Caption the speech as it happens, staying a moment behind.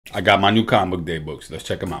I got my new comic book day books. Let's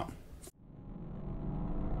check them out.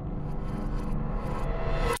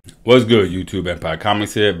 What's good, YouTube Empire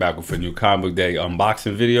Comics here, back with a new comic book day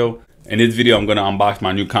unboxing video. In this video, I'm going to unbox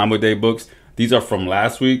my new comic book day books. These are from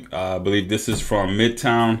last week. I believe this is from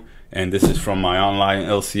Midtown, and this is from my online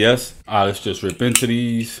LCS. Let's just rip into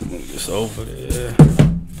these. Move this over there.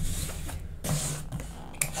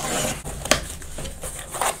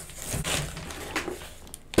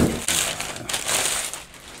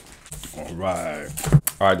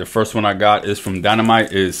 All right, the first one I got is from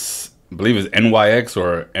DYNAMITE. I believe it's NYX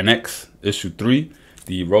or NX issue 3,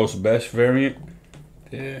 the Rose Best variant.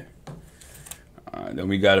 Yeah. Then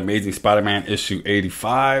we got Amazing Spider-Man issue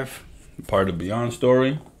 85, part of the Beyond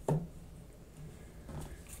story.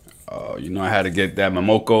 You know, I had to get that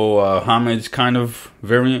Momoko homage kind of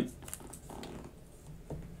variant.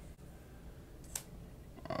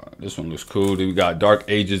 This one looks cool. Then we got Dark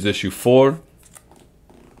Ages issue 4.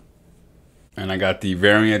 And I got the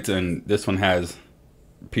variant, and this one has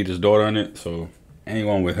Peter's daughter in it. So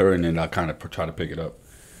anyone with her in it, I'll kind of try to pick it up.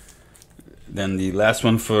 Then the last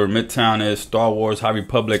one for Midtown is Star Wars High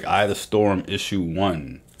Republic Eye of the Storm issue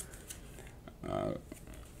 1.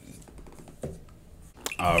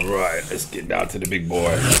 All right, let's get down to the big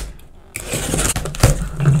boy.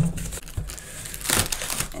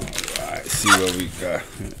 All right, see what we got.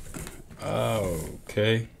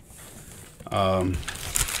 Okay. All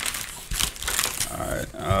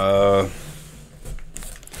right.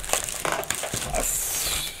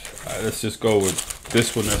 Let's just go with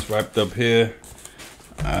this one that's wrapped up here.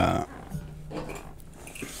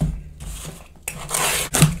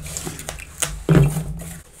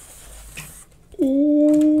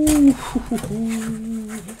 Ooh.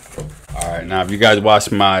 All right, now if you guys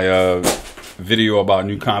watched my video about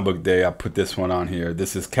new comic book day, I put this one on here.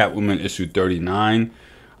 This is Catwoman issue 39.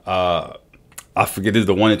 I forget, this is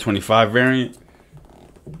the 1 in 25 variant.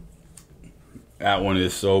 That one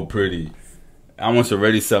is so pretty. That one's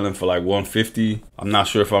already selling for like $150. I'm not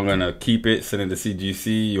sure if I'm gonna keep it, send it to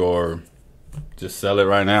CGC, or just sell it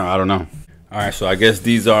right now. I don't know. All right, so I guess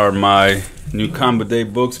these are my new comic day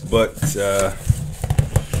books, but they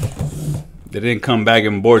didn't come back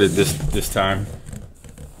and boarded this time.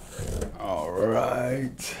 All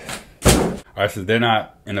right. All right, so they're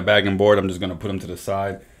not in a bag and board. I'm just gonna put them to the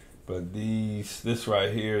side. But this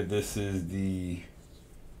right here, this is the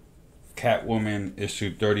Catwoman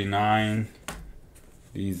issue 39.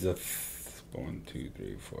 These are 1, 2,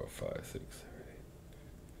 3, 4, 5, 6, 7,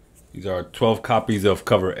 8. These are 12 copies of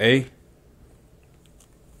cover A.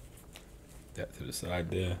 That to the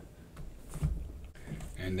side there.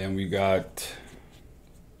 And then we got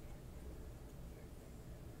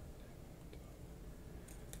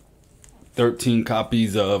 $13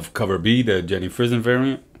 copies of cover B, the Jenny Frison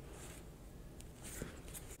variant.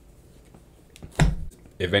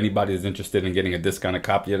 If anybody is interested in getting a discounted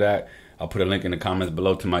copy of that, I'll put a link in the comments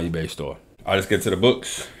below to my eBay store. All right, let's get to the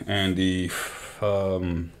books. And the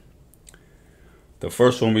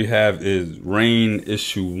first one we have is Rain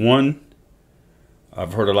issue 1.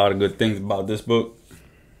 I've heard a lot of good things about this book.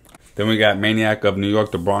 Then we got Maniac of New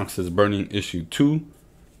York, The Bronx is Burning issue 2.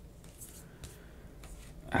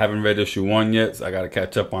 I haven't read issue 1 yet, so I gotta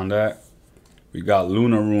catch up on that. We got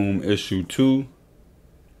Luna Room issue 2.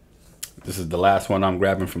 This is the last one I'm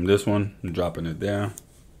grabbing from this one. I'm dropping it down.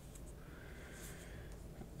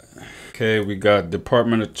 Okay, we got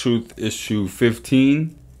Department of Truth issue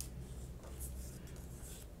 15.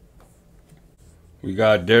 We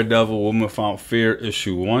got Daredevil Woman Without Fear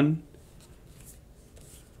issue 1.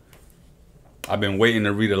 I've been waiting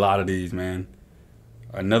to read a lot of these, man.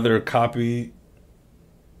 Another copy.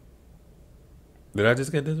 Did I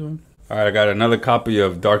just get this one? All right, I got another copy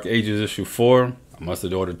of Dark Ages issue 4. I must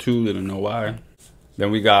have ordered 2, didn't know why.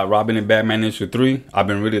 Then we got Robin and Batman issue 3. I've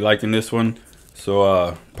been really liking this one,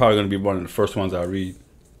 so probably gonna be one of the first ones I read.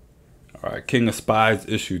 All right, King of Spies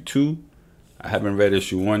issue 2. I haven't read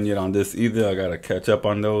issue 1 yet on this either. I gotta catch up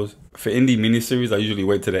on those. For indie miniseries, I usually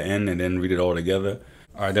wait to the end and then read it all together.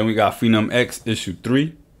 All right, then we got Phenom X issue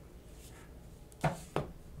 3.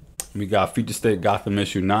 We got Future State Gotham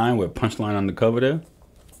issue 9 with Punchline on the cover there.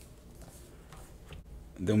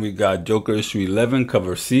 Then we got Joker issue 11,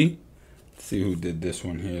 cover C. Let's see who did this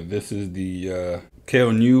one here. This is the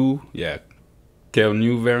Kale New, Kale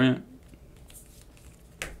New variant.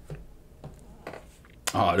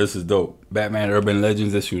 Oh, this is dope. Batman Urban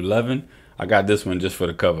Legends issue 11. I got this one just for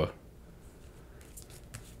the cover.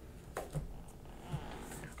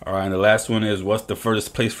 All right, and the last one is What's the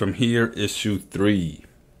Furthest Place from Here issue 3.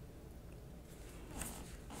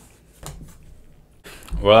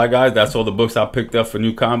 Well, guys, that's all the books I picked up for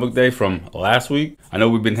New Comic Book Day from last week. I know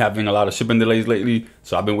we've been having a lot of shipping delays lately,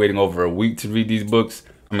 so I've been waiting over a week to read these books.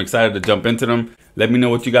 I'm excited to jump into them. Let me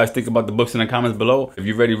know what you guys think about the books in the comments below. If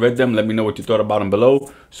you've already read them, let me know what you thought about them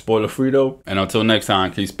below. Spoiler free though. And until next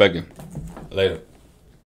time, keep specking. Later.